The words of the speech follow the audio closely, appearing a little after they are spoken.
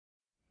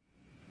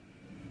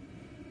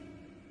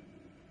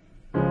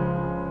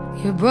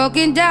You're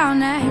broken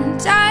down and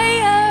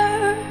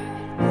tired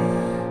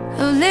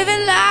of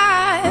living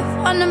life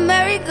on the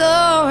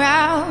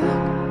merry-go-round,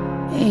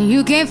 and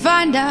you can't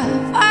find a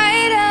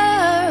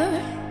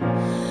fighter,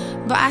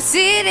 but I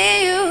see it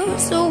in you,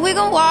 so we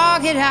gon'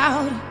 walk it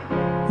out.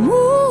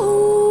 Move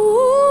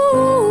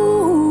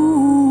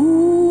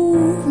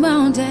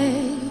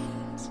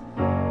mountains,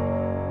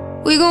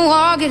 we gon'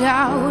 walk it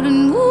out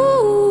and move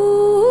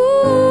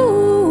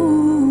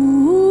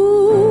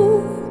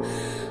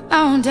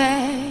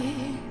mountains.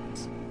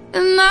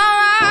 And I'll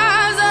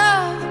rise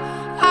up,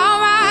 I'll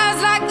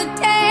rise like the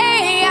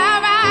day.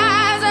 I'll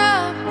rise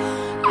up,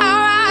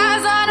 I'll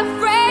rise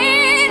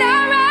unafraid.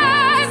 I'll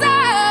rise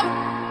up,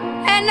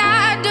 and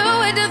I'll do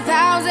it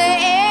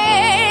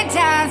 1,000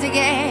 times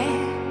again.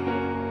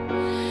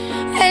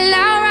 And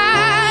I'll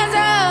rise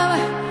up,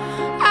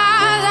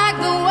 I'll like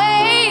the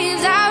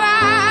waves. I'll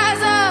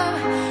rise up,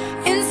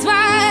 in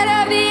spite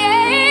of the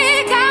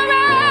ache. I'll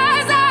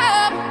rise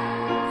up,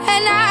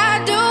 and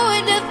I'll do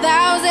it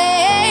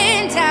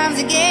 1,000 times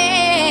again.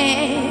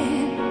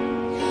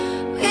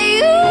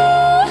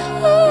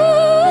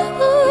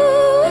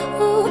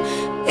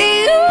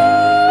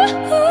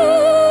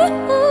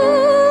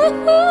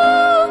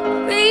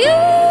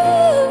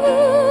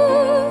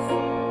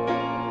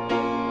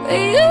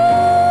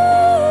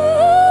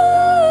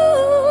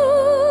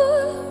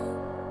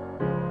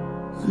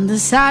 The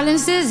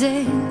silence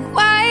isn't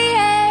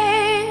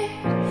quiet,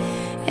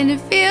 and it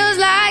feels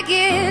like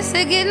it's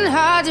getting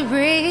hard to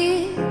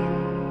breathe.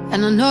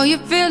 And I know you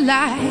feel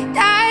like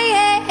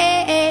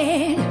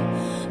dying,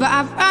 but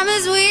I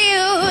promise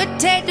we'll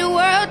take the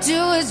world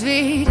to its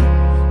feet.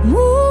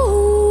 Move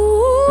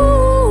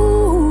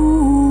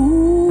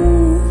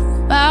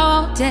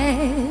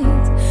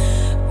mountains,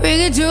 bring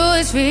it to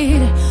its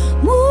feet.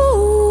 Move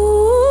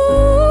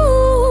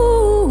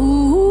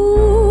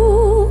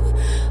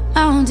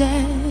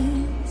mountains.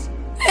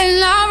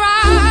 And I'll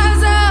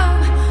rise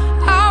up,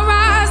 I'll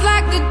rise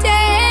like the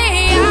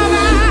day. I'll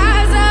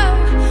rise up,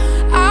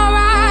 I'll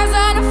rise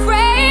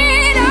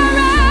unafraid. I'll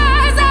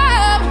rise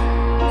up,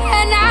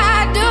 and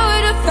I'll do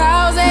it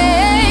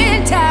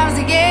 1,000 times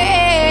again.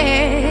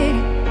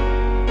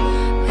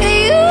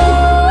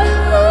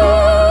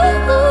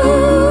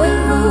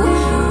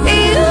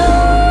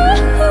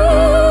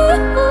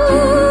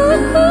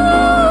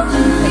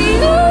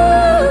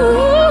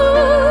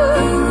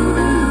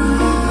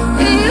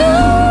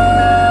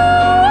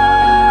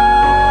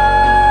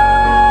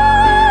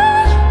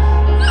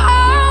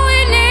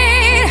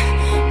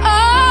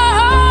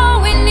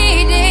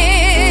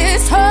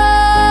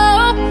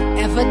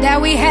 That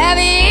we have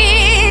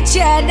each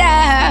other,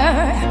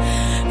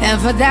 and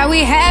for that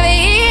we have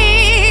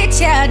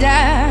each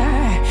other,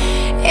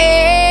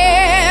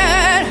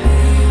 and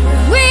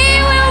we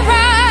will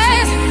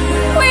rise,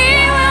 we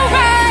will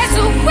rise,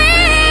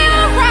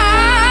 we'll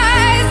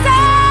rise,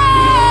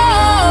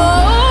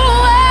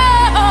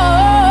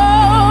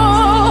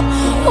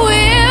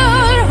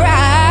 we'll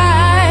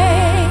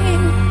rise.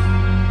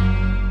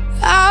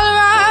 I'll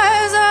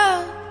rise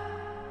up,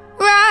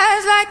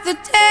 rise like the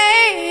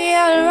day.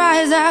 I'll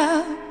rise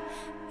up,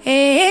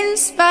 in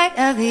spite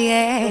of the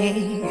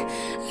ache.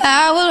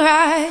 I will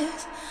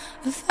rise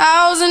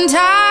 1,000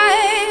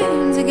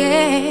 times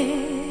again.